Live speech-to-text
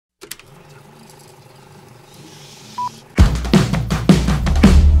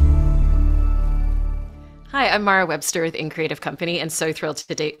Hi, I'm Mara Webster with In Creative Company, and so thrilled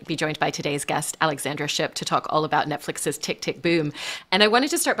to be joined by today's guest, Alexandra Shipp, to talk all about Netflix's Tick, Tick, Boom. And I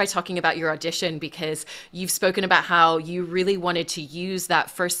wanted to start by talking about your audition because you've spoken about how you really wanted to use that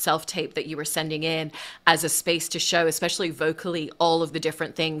first self-tape that you were sending in as a space to show, especially vocally, all of the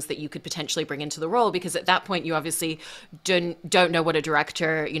different things that you could potentially bring into the role. Because at that point, you obviously don't know what a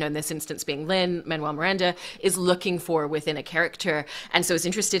director, in this instance being Lin-Manuel Miranda, is looking for within a character. And so I was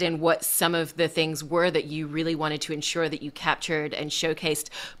interested in what some of the things were that you really wanted to ensure that you captured and showcased,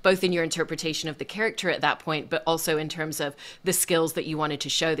 both in your interpretation of the character at that point, but also in terms of the skills that you wanted to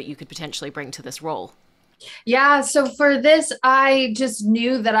show that you could potentially bring to this role. Yeah, so for this, I just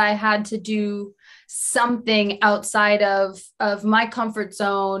knew that I had to do something outside of my comfort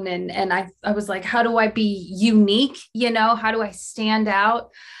zone, and I was like, how do I be unique? How do I stand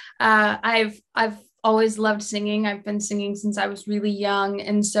out? I've always loved singing. I've been singing since I was really young,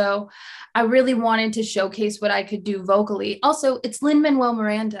 and so I really wanted to showcase what I could do vocally. Also, it's Lin-Manuel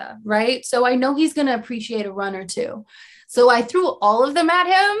Miranda, right? So I know he's going to appreciate a run or two. So I threw all of them at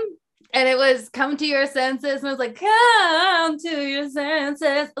him, and it was come to your senses. And I was like, come to your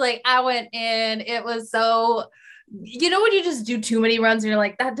senses. Like I went in, it was so, when you just do too many runs and you're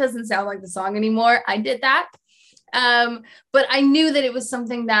like, that doesn't sound like the song anymore. I did that. But I knew that it was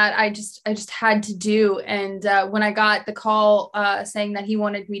something that I just had to do. And when I got the call saying that he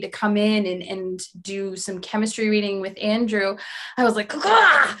wanted me to come in and do some chemistry reading with Andrew, I was like,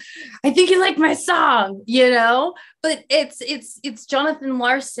 I think you like my song. But it's Jonathan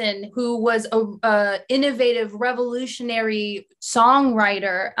Larson, who was a innovative, revolutionary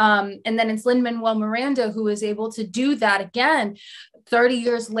songwriter, and then it's Lin-Manuel Miranda who is able to do that again 30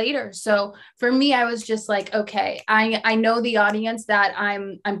 years later. So for me, I was just like, okay, I know the audience that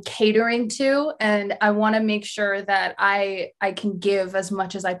I'm catering to, and I want to make sure that I can give as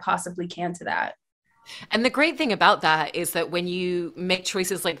much as I possibly can to that. And the great thing about that is that when you make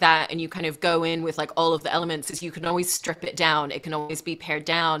choices like that and you kind of go in with like all of the elements, is you can always strip it down. It can always be pared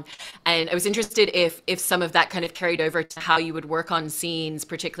down. And I was interested if some of that kind of carried over to how you would work on scenes,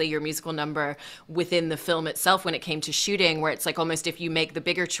 particularly your musical number within the film itself when it came to shooting, where it's like almost if you make the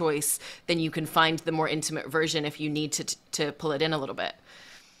bigger choice, then you can find the more intimate version if you need to pull it in a little bit.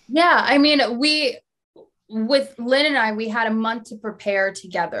 Yeah, I mean, with Lynn and I, we had a month to prepare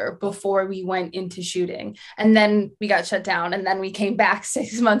together before we went into shooting. And then we got shut down, and then we came back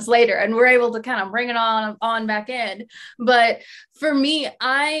 6 months later and we're able to kind of bring it on back in. But for me,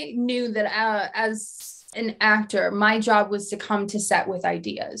 I knew that as an actor, my job was to come to set with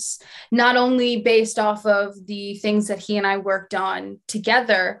ideas, not only based off of the things that he and I worked on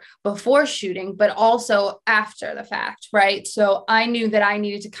together before shooting, but also after the fact, right? So I knew that I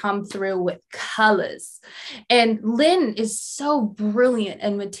needed to come through with colors. And Lynn is so brilliant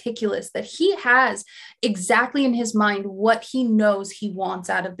and meticulous that he has exactly in his mind what he knows he wants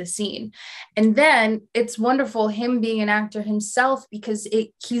out of the scene. And then it's wonderful him being an actor himself, because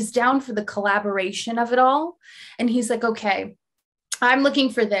he's down for the collaboration of it all. And he's like, okay, I'm looking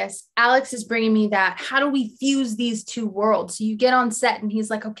for this. Alex is bringing me that. How do we fuse these two worlds? So you get on set and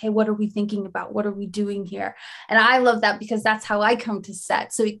he's like, okay, what are we thinking about? What are we doing here? And I love that because that's how I come to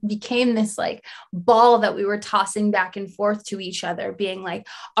set. So it became this like ball that we were tossing back and forth to each other, being like,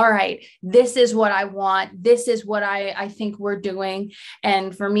 all right, this is what I want. This is what I think we're doing.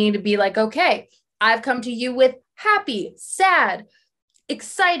 And for me to be like, okay, I've come to you with happy, sad,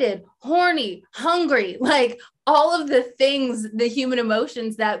 excited, horny, hungry, like all of the things, the human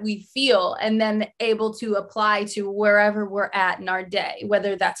emotions that we feel, and then able to apply to wherever we're at in our day,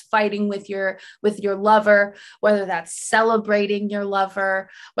 whether that's fighting with your lover, whether that's celebrating your lover,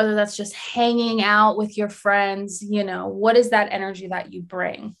 whether that's just hanging out with your friends. What is that energy that you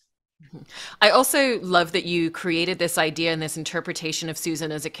bring? I also love that you created this idea and this interpretation of Susan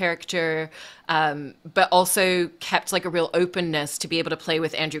as a character, but also kept like a real openness to be able to play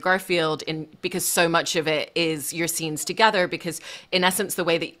with Andrew Garfield because so much of it is your scenes together, because in essence, the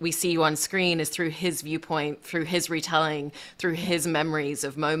way that we see you on screen is through his viewpoint, through his retelling, through his memories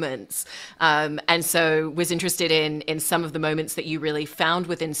of moments. And so was interested in some of the moments that you really found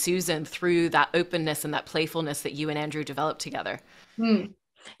within Susan through that openness and that playfulness that you and Andrew developed together. Hmm.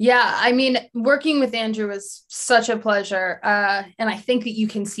 Yeah, I mean, working with Andrew was such a pleasure. And I think that you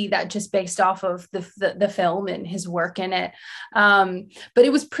can see that just based off of the film and his work in it. But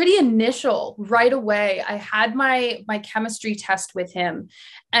it was pretty initial right away. I had my chemistry test with him.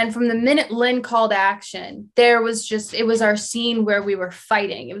 And from the minute Lynn called action, it was our scene where we were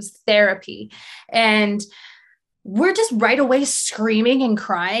fighting. It was therapy. And we're just right away screaming and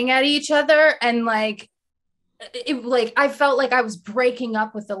crying at each other. And like, it like, I felt like I was breaking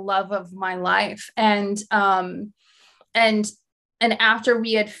up with the love of my life. And after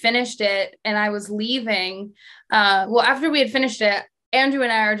we had finished it and I was leaving, after we had finished it, Andrew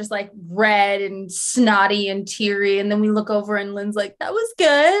and I are just like red and snotty and teary. And then we look over and Lynn's like, that was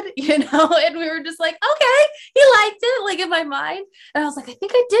good, and we were just like, okay, he liked it, like in my mind. And I was like, I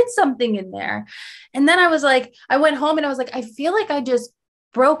think I did something in there. And then I was like, I went home and I was like, I feel like I just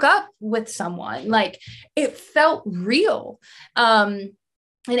broke up with someone. Like it felt real.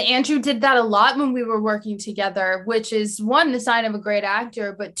 And Andrew did that a lot when we were working together, which is one, the sign of a great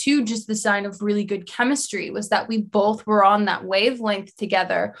actor, but two, just the sign of really good chemistry, was that we both were on that wavelength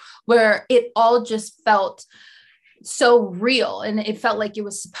together where it all just felt so real and it felt like it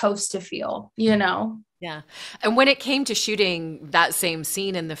was supposed to feel. Yeah. And when it came to shooting that same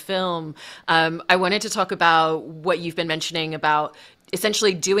scene in the film, I wanted to talk about what you've been mentioning about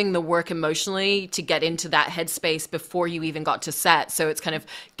essentially doing the work emotionally to get into that headspace before you even got to set. So it's kind of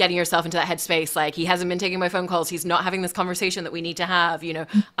getting yourself into that headspace. Like, he hasn't been taking my phone calls. He's not having this conversation that we need to have.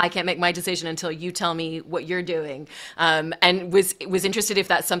 I can't make my decision until you tell me what you're doing. And was interested if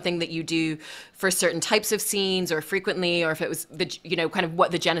that's something that you do for certain types of scenes or frequently, or if it was kind of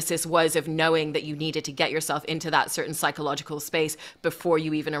what the genesis was of knowing that you needed to get yourself into that certain psychological space before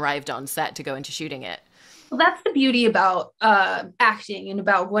you even arrived on set to go into shooting it. Well, that's the beauty about acting and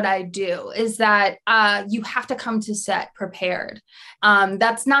about what I do, is that you have to come to set prepared.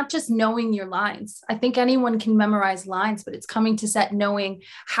 That's not just knowing your lines. I think anyone can memorize lines, but it's coming to set knowing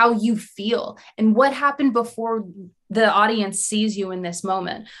how you feel and what happened before the audience sees you in this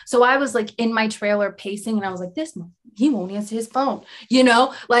moment. So I was like in my trailer pacing and I was like, he won't answer his phone.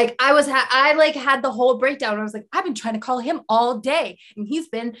 Like I like had the whole breakdown. I was like, I've been trying to call him all day and he's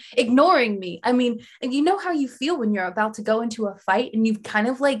been ignoring me. I mean, and you know how you feel when you're about to go into a fight and you've kind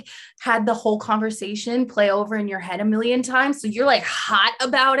of like had the whole conversation play over in your head a million times. So you're like hot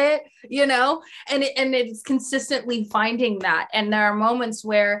about it, and it's consistently finding that. And there are moments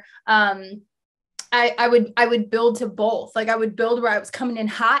where, I would build to both. Like I would build where I was coming in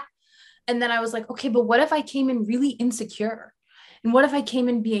hot. And then I was like, okay, but what if I came in really insecure? And what if I came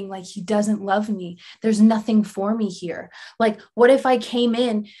in being like, he doesn't love me? There's nothing for me here. Like, what if I came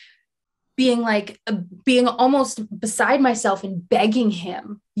in being almost beside myself and begging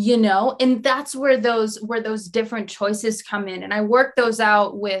him, and that's where those different choices come in. And I work those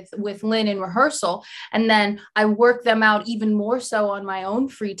out with Lynn in rehearsal. And then I work them out even more so on my own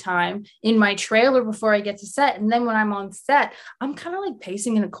free time in my trailer before I get to set. And then when I'm on set, I'm kind of like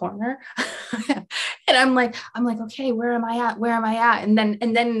pacing in a corner and I'm like, okay, where am I at? Where am I at? And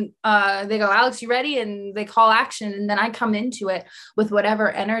then they go, Alex, you ready? And they call action. And then I come into it with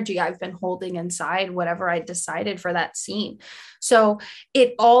whatever energy I've been holding inside, whatever I decided for that scene. So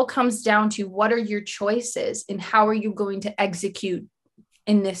it all comes down to, what are your choices and how are you going to execute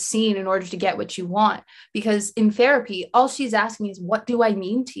in this scene in order to get what you want? Because in therapy, all she's asking is, what do I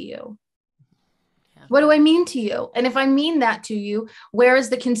mean to you? Yeah. What do I mean to you? And if I mean that to you, where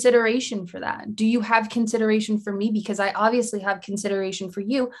is the consideration for that? Do you have consideration for me? Because I obviously have consideration for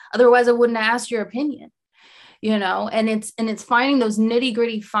you. Otherwise, I wouldn't ask your opinion, and it's finding those nitty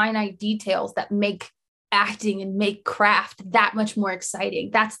gritty finite details that make acting and make craft that much more exciting.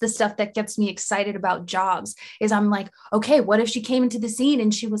 That's the stuff that gets me excited about jobs, is I'm like, okay, what if she came into the scene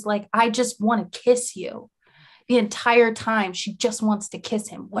and she was like, I just want to kiss you the entire time. She just wants to kiss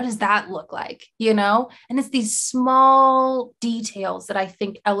him. What does that look like? And it's these small details that I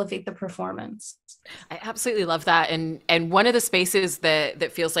think elevate the performance. I absolutely love that. And one of the spaces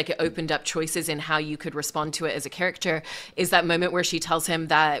that feels like it opened up choices in how you could respond to it as a character is that moment where she tells him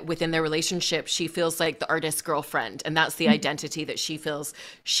that within their relationship, she feels like the artist's girlfriend. And that's the identity that she feels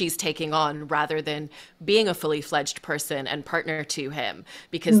she's taking on, rather than being a fully fledged person and partner to him,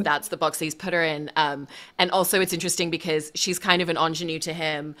 because that's the box that he's put her in. And also it's interesting because she's kind of an ingenue to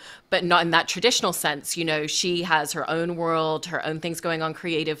him, but not in that traditional sense. She has her own world, her own things going on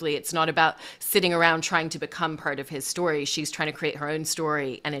creatively. It's not about sitting around trying to become part of his story. She's trying to create her own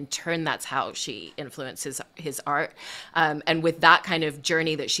story, and in turn, that's how she influences his art. And with that kind of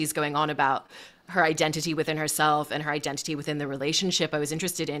journey that she's going on about her identity within herself and her identity within the relationship, I was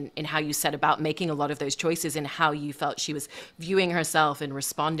interested in how you set about making a lot of those choices and how you felt she was viewing herself and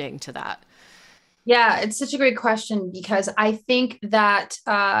responding to that. Yeah, it's such a great question, because I think that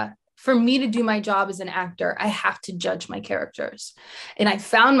for me to do my job as an actor, I have to judge my characters. And I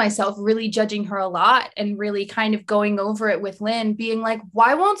found myself really judging her a lot and really kind of going over it with Lynn, being like,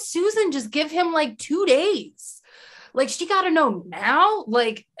 why won't Susan just give him like 2 days? like, she got to know now.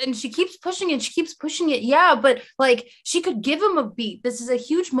 Like, and she keeps pushing it. She keeps pushing it. Yeah. But like, she could give him a beat. This is a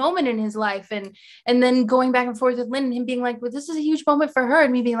huge moment in his life. And then going back and forth with Lynn and him being like, well, this is a huge moment for her.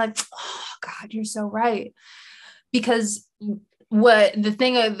 And me being like, oh God, you're so right. Because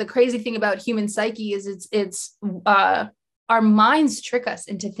the crazy thing about human psyche is it's our minds trick us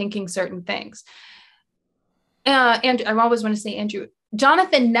into thinking certain things. And I always want to say, Andrew,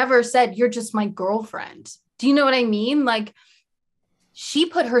 Jonathan never said, you're just my girlfriend. Do you know what I mean? Like, she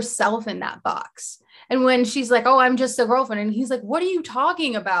put herself in that box. And when she's like, oh, I'm just a girlfriend. And he's like, what are you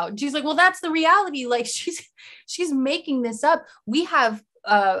talking about? And she's like, well, that's the reality. Like, she's making this up. We have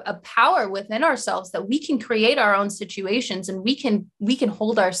a power within ourselves that we can create our own situations, and we can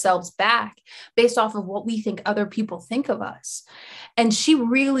hold ourselves back based off of what we think other people think of us. And she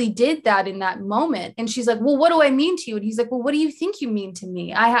really did that in that moment. And she's like, well, what do I mean to you? And he's like, well, what do you think you mean to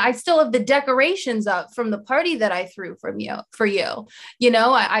me? I still have the decorations up from the party that I threw for you. You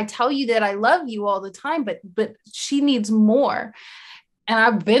know, I tell you that I love you all the time, but she needs more. And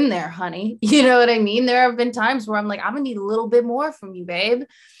I've been there, honey. You know what I mean? There have been times where I'm like, I'm gonna need a little bit more from you, babe.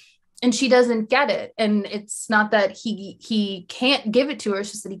 And she doesn't get it. And it's not that he can't give it to her.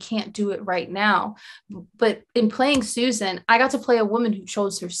 It's just that he can't do it right now. But in playing Susan, I got to play a woman who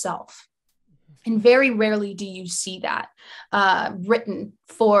chose herself. And very rarely do you see that written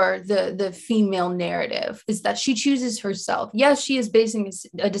for the female narrative, is that she chooses herself. Yes, she is basing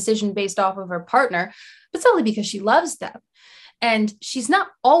a decision based off of her partner, but solely because she loves them. And she's not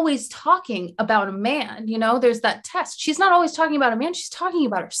always talking about a man. You know, there's that test. She's not always talking about a man. She's talking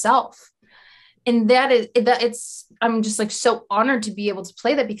about herself. And I'm just like so honored to be able to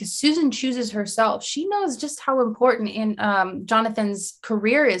play that, because Susan chooses herself. She knows just how important Jonathan's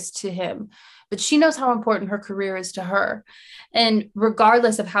career is to him, but she knows how important her career is to her. And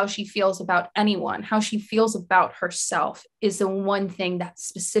regardless of how she feels about anyone, how she feels about herself is the one thing that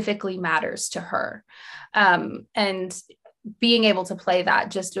specifically matters to her. And being able to play that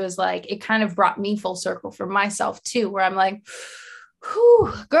just was like, it kind of brought me full circle for myself too, where I'm like,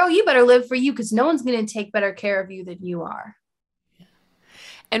 whew, girl, you better live for you, because no one's going to take better care of you than you are.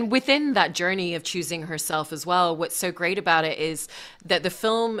 And within that journey of choosing herself as well, what's so great about it is that the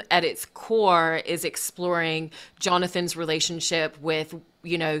film at its core is exploring Jonathan's relationship with,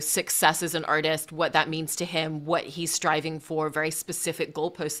 you know, success as an artist, what that means to him, what he's striving for, very specific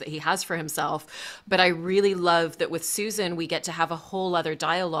goalposts that he has for himself. But I really love that with Susan, we get to have a whole other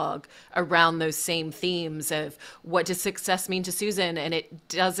dialogue around those same themes of what does success mean to Susan? And it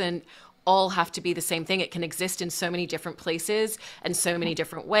doesn't all have to be the same thing. It can exist in so many different places and so many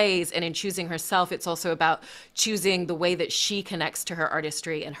different ways. And in choosing herself, it's also about choosing the way that she connects to her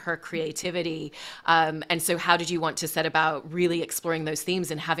artistry and her creativity. And so how did you want to set about really exploring those themes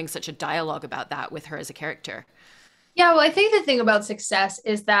and having such a dialogue about that with her as a character? Yeah, well, I think the thing about success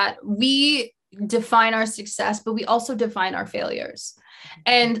is that we define our success, but we also define our failures.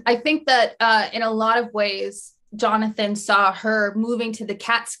 And I think that in a lot of ways, Jonathan saw her moving to the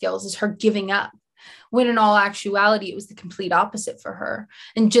Catskills as her giving up, when in all actuality, it was the complete opposite for her.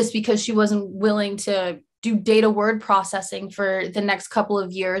 And just because she wasn't willing to do data word processing for the next couple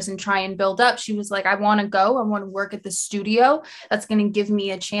of years and try and build up, she was like, I want to go. I want to work at the studio. That's going to give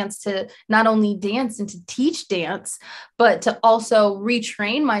me a chance to not only dance and to teach dance, but to also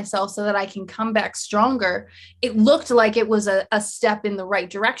retrain myself so that I can come back stronger. It looked like it was a step in the right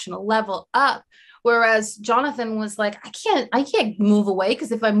direction, a level up. Whereas Jonathan was like, I can't move away,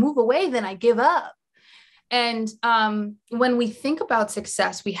 because if I move away, then I give up. And when we think about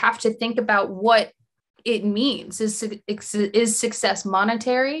success, we have to think about what it means. Is success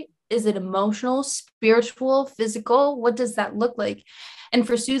monetary? Is it emotional, spiritual, physical? What does that look like? And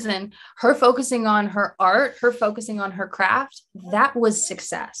for Susan, her focusing on her art, her focusing on her craft, that was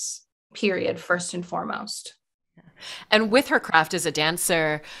success, period, first and foremost. And with her craft as a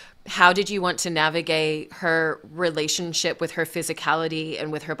dancer, how did you want to navigate her relationship with her physicality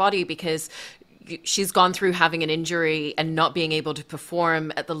and with her body? Because she's gone through having an injury and not being able to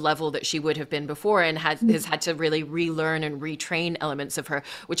perform at the level that she would have been before, and has had to really relearn and retrain elements of her,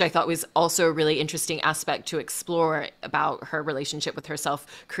 which I thought was also a really interesting aspect to explore about her relationship with herself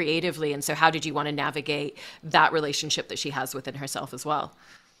creatively. And so how did you want to navigate that relationship that she has within herself as well?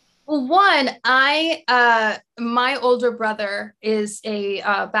 Well, one, I my older brother is a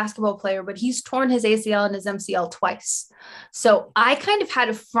basketball player, but he's torn his ACL and his MCL twice. So I kind of had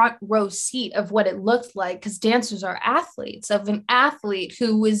a front row seat of what it looked like, because dancers are athletes, of an athlete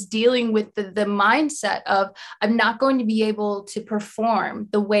who was dealing with the mindset of, I'm not going to be able to perform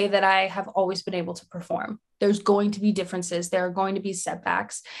the way that I have always been able to perform. There's going to be differences. There are going to be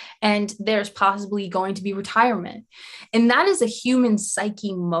setbacks, and there's possibly going to be retirement. And that is a human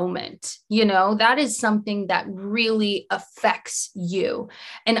psyche moment. That is something that really affects you.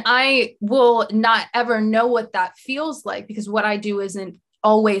 And I will not ever know what that feels like, because what I do isn't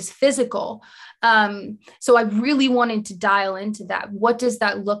always physical. So I really wanted to dial into that. What does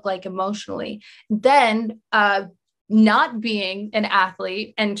that look like emotionally? Then, not being an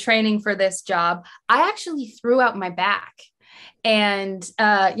athlete and training for this job, I actually threw out my back. And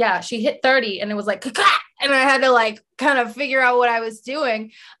she hit 30 and it was like, and I had to kind of figure out what I was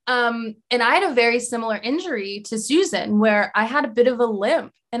doing. And I had a very similar injury to Susan, where I had a bit of a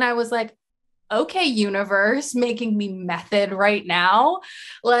limp, and I was like, okay, universe, making me method right now.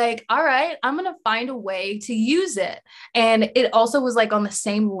 All right, I'm going to find a way to use it. And it also was on the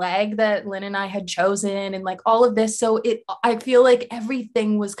same leg that Lynn and I had chosen, and all of this. So I feel like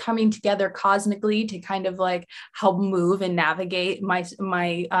everything was coming together cosmically to kind of help move and navigate my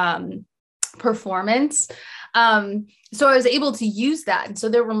performance. So I was able to use that. And so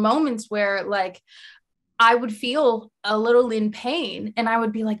there were moments where I would feel a little in pain, and I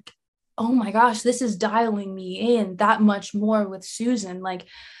would be like, oh my gosh, this is dialing me in that much more with Susan.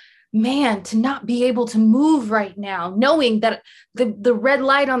 Man, to not be able to move right now, knowing that the red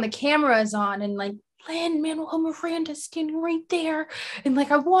light on the camera is on, and Lin-Manuel Miranda's standing right there, and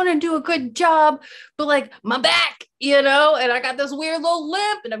I want to do a good job, but my back, and I got this weird little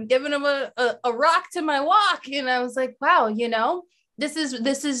limp, and I'm giving him a rock to my walk. And I was like, wow, this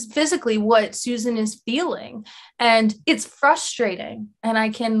is physically what Susan is feeling, and it's frustrating. And I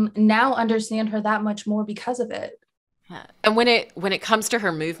can now understand her that much more because of it. Yeah. And when it comes to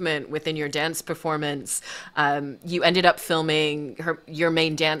her movement within your dance performance, you ended up filming your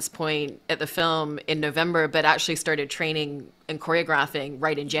main dance point at the film in November, but actually started training and choreographing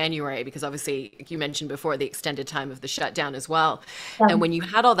right in January, because obviously you mentioned before the extended time of the shutdown as well. Yeah. And when you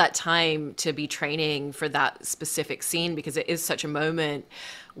had all that time to be training for that specific scene, because it is such a moment,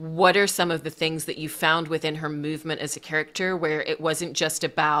 what are some of the things that you found within her movement as a character, where it wasn't just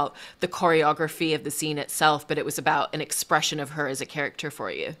about the choreography of the scene itself, but it was about an expression of her as a character for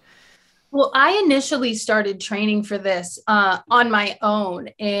you? Well, I initially started training for this on my own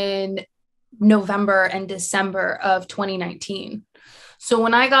in November and December of 2019. So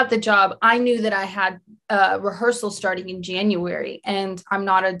when I got the job, I knew that I had rehearsal starting in January, and I'm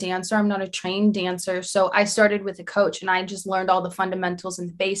not a dancer. I'm not a trained dancer. So I started with a coach, and I just learned all the fundamentals and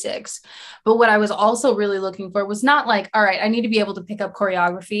the basics. But what I was also really looking for was not all right, I need to be able to pick up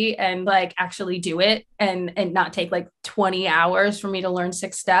choreography and actually do it, and not take 20 hours for me to learn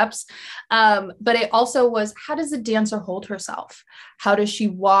 6 steps. But it also was, how does a dancer hold herself? How does she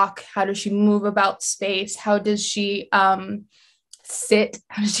walk? How does she move about space? How does she sit?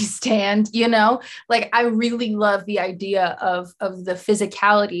 How does she stand? I really love the idea of the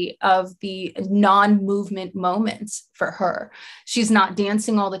physicality of the non-movement moments for her. She's not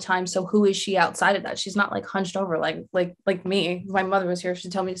dancing all the time, so who is she outside of that? She's not hunched over like me. If my mother was here,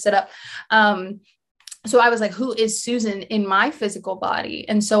 she'd tell me to sit up. So I was like, who is Susan in my physical body?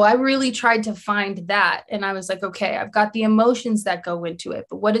 And so I really tried to find that. And I was like, okay, I've got the emotions that go into it,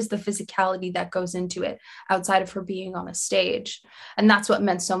 but what is the physicality that goes into it outside of her being on a stage? And that's what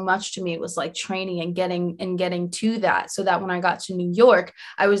meant so much to me. It was training and getting to that, so that when I got to New York,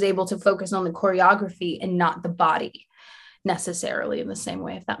 I was able to focus on the choreography and not the body necessarily in the same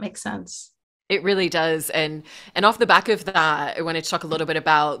way, if that makes sense. It really does. And off the back of that, I wanted to talk a little bit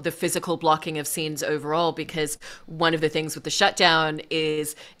about the physical blocking of scenes overall, because one of the things with the shutdown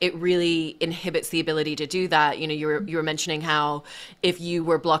is it really inhibits the ability to do that. You were mentioning how if you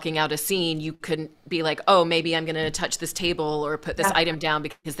were blocking out a scene, you couldn't be like, oh, maybe I'm going to touch this table or put this item down,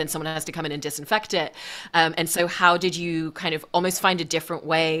 because then someone has to come in and disinfect it. And so how did you kind of almost find a different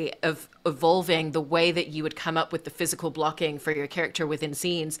way of evolving the way that you would come up with the physical blocking for your character within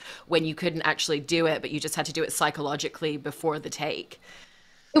scenes when you couldn't actually do it, but you just had to do it psychologically before the take?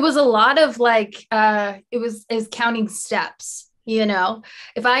 It was a lot of it was counting steps.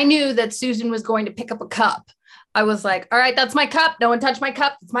 If I knew that Susan was going to pick up a cup, I was like, all right, that's my cup. No one touch my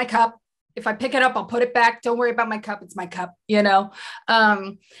cup. It's my cup. If I pick it up, I'll put it back. Don't worry about my cup. It's my cup,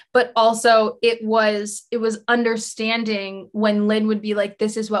 But also it was understanding when Lynn would be like,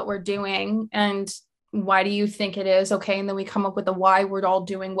 this is what we're doing. And why do you think it is? Okay. And then we come up with the why we're all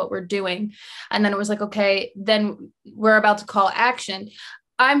doing what we're doing. And then it was like, okay, then we're about to call action.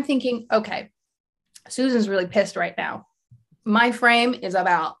 I'm thinking, okay, Susan's really pissed right now. My frame is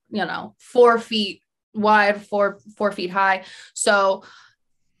about, 4 feet wide, four feet high. So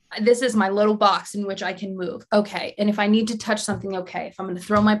this is my little box in which I can move. Okay. And if I need to touch something, okay. If I'm going to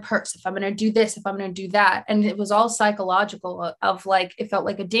throw my purse, if I'm going to do this, if I'm going to do that. And it was all psychological of like, it felt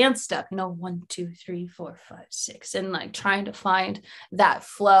like a dance step, 1, 2, 3, 4, 5, 6, and like trying to find that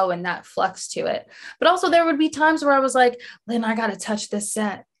flow and that flux to it. But also there would be times where I was like, Lynn, I got to touch this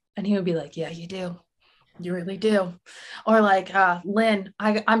set. And he would be like, yeah, you do. You really do. Or like, Lynn,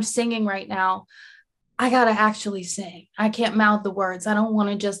 I'm singing right now. I got to actually sing. I can't mouth the words. I don't want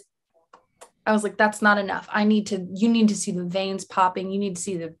to just, I was like, that's not enough. You need to see the veins popping. You need to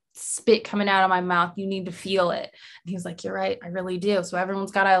see the spit coming out of my mouth. You need to feel it. And he was like, you're right. I really do. So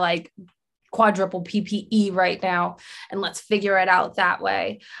everyone's got to like quadruple PPE right now. And let's figure it out that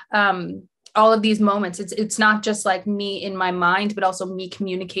way. All of these moments, it's not just like me in my mind, but also me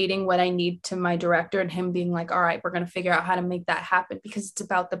communicating what I need to my director and him being like, all right, we're going to figure out how to make that happen, because it's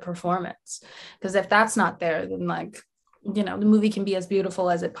about the performance. Because if that's not there, then like, the movie can be as beautiful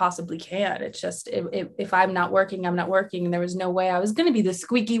as it possibly can. It's just, if I'm not working, I'm not working. And there was no way I was going to be the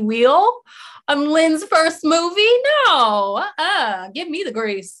squeaky wheel on Lynn's first movie. No, give me the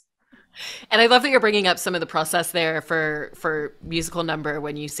grease. And I love that you're bringing up some of the process there for musical number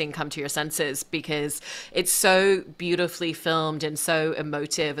when you sing Come to Your Senses, because it's so beautifully filmed and so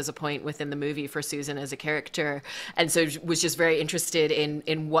emotive as a point within the movie for Susan as a character. And so was just very interested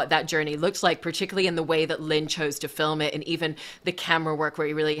in what that journey looked like, particularly in the way that Lynn chose to film it, and even the camera work where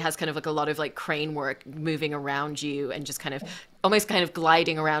he really has kind of like a lot of like crane work moving around you and just kind of almost kind of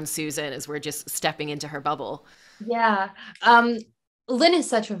gliding around Susan as we're just stepping into her bubble. Yeah. Lynn is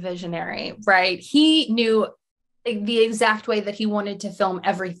such a visionary, right? He knew the exact way that he wanted to film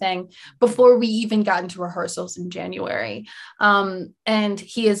everything before we even got into rehearsals in January. And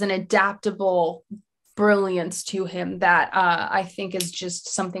he is an adaptable brilliance to him that I think is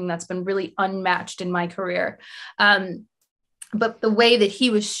just something that's been really unmatched in my career. But the way that he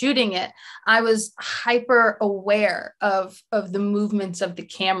was shooting it, I was hyper aware of the movements of the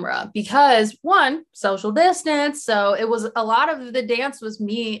camera, because one, social distance. So it was a lot of the dance was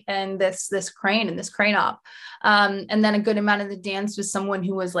me and this crane and this crane op. And then a good amount of the dance was someone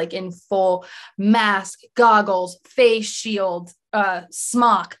who was like in full mask, goggles, face shield,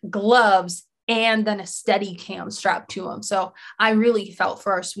 smock, gloves, and then a steady cam strapped to him. So I really felt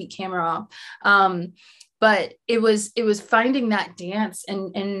for our sweet camera op. But it was finding that dance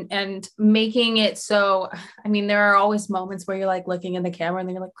and making it so, I mean, there are always moments where you're like looking in the camera and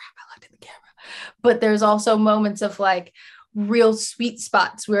then you're like, crap, I looked in the camera. But there's also moments of like real sweet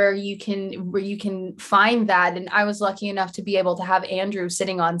spots where you can find that. And I was lucky enough to be able to have Andrew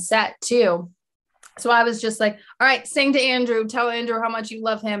sitting on set too. So I was just like, all right, sing to Andrew, tell Andrew how much you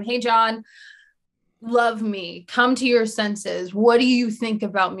love him. Hey, John, love me, come to your senses. What do you think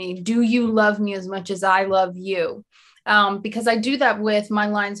about me? Do you love me as much as I love you? Because I do that with my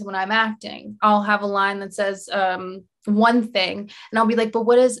lines when I'm acting. I'll have a line that says one thing, and I'll be like, but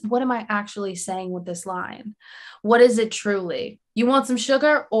what am I actually saying with this line? What is it truly? You want some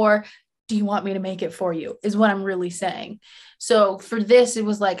sugar, or do you want me to make it for you? Is what I'm really saying. So for this, it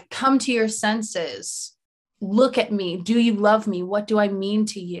was like, come to your senses. Look at me. Do you love me? What do I mean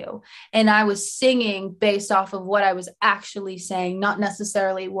to you? And I was singing based off of what I was actually saying, not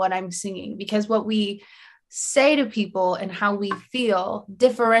necessarily what I'm singing, because what we say to people and how we feel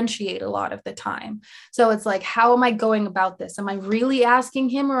differentiate a lot of the time. So it's like, how am I going about this? Am I really asking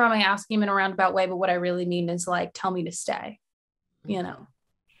him, or am I asking him in a roundabout way? But what I really mean is like, tell me to stay,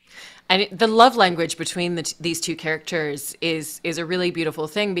 And the love language between these two characters is a really beautiful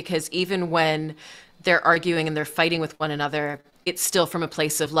thing, because even when they're arguing and they're fighting with one another, it's still from a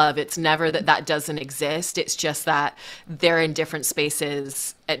place of love. It's never that doesn't exist. It's just that they're in different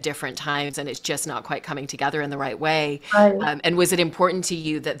spaces at different times, and it's just not quite coming together in the right way. Right. And was it important to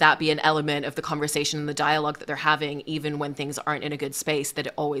you that be an element of the conversation and the dialogue that they're having, even when things aren't in a good space, that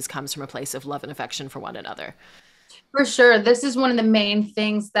it always comes from a place of love and affection for one another? For sure. This is one of the main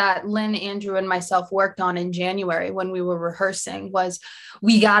things that Lynn, Andrew, and myself worked on in January when we were rehearsing, was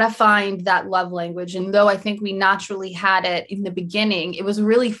we got to find that love language. And though I think we naturally had it in the beginning, it was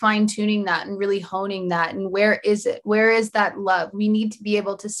really fine tuning that and really honing that. And where is it? Where is that love? We need to be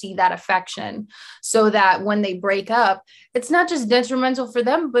able to see that affection, so that when they break up, it's not just detrimental for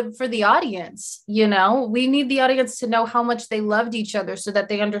them, but for the audience. We need the audience to know how much they loved each other, so that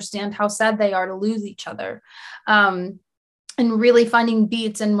they understand how sad they are to lose each other. and really finding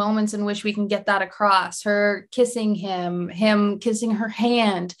beats and moments in which we can get that across. Her kissing him kissing her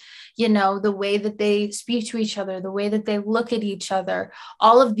hand, you know, the way that they speak to each other, the way that they look at each other,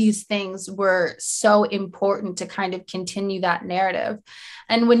 all of these things were so important to kind of continue that narrative.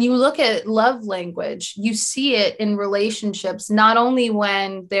 And when you look at love language, you see it in relationships, not only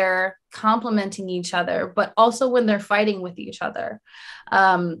when they're complimenting each other, but also when they're fighting with each other.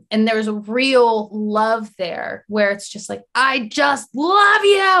 And there's a real love there where it's just like, I just love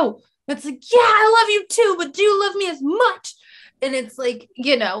you. It's like, yeah, I love you too, but do you love me as much? And it's like,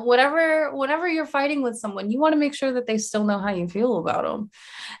 you know, whenever you're fighting with someone, you want to make sure that they still know how you feel about them.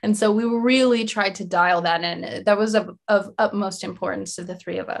 And so we really tried to dial that in. That was of utmost importance to the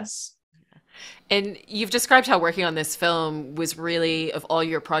three of us. And you've described how working on this film was really, of all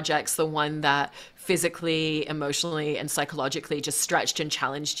your projects, the one that physically, emotionally, and psychologically just stretched and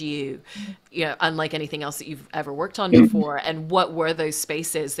challenged you, you know, unlike anything else that you've ever worked on before. And what were those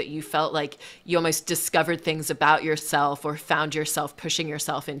spaces that you felt like you almost discovered things about yourself or found yourself pushing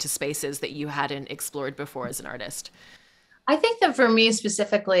yourself into spaces that you hadn't explored before as an artist? I think that for me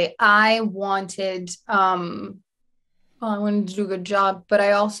specifically, I wanted to do a good job, but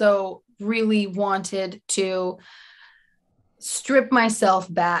I also really wanted to strip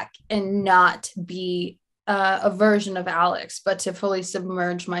myself back and not be a version of Alex, but to fully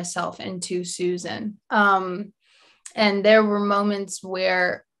submerge myself into Susan. And there were moments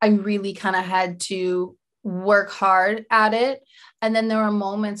where I really kind of had to work hard at it. And then there were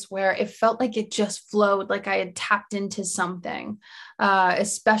moments where it felt like it just flowed, like I had tapped into something,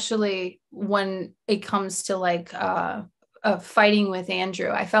 especially when it comes to like fighting with Andrew.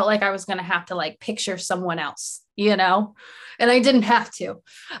 I felt like I was going to have to like picture someone else, you know, and I didn't have to.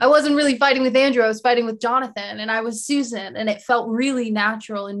 I wasn't really fighting with Andrew. I was fighting with Jonathan, and I was Susan, and it felt really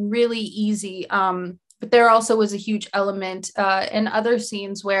natural and really easy. But there also was a huge element in other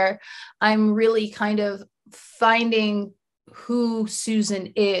scenes where I'm really kind of finding who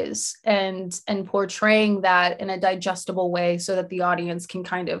Susan is and portraying that in a digestible way so that the audience can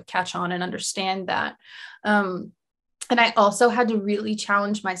kind of catch on and understand that. And I also had to really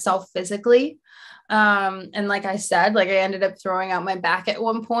challenge myself physically. And like I said, like I ended up throwing out my back at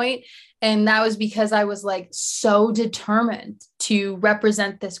one point. And that was because I was like so determined to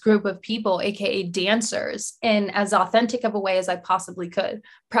represent this group of people, AKA dancers, in as authentic of a way as I possibly could.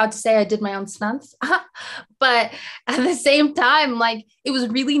 Proud to say I did my own stunts. But at the same time, like it was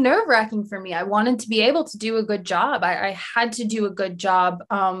really nerve-wracking for me. I wanted to be able to do a good job. I had to do a good job,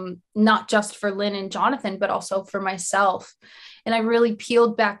 not just for Lynn and Jonathan, but also for myself. And I really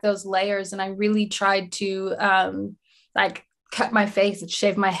peeled back those layers, and I really tried to like cut my face and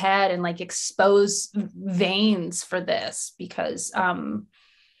shave my head and like expose veins for this, because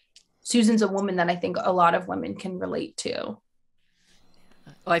Susan's a woman that I think a lot of women can relate to.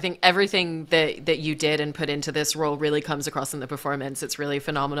 Well, I think everything that you did and put into this role really comes across in the performance. It's really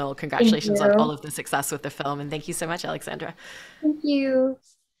phenomenal. Thank Congratulations on you. all of the success with the film. And thank you so much, Alexandra. Thank you.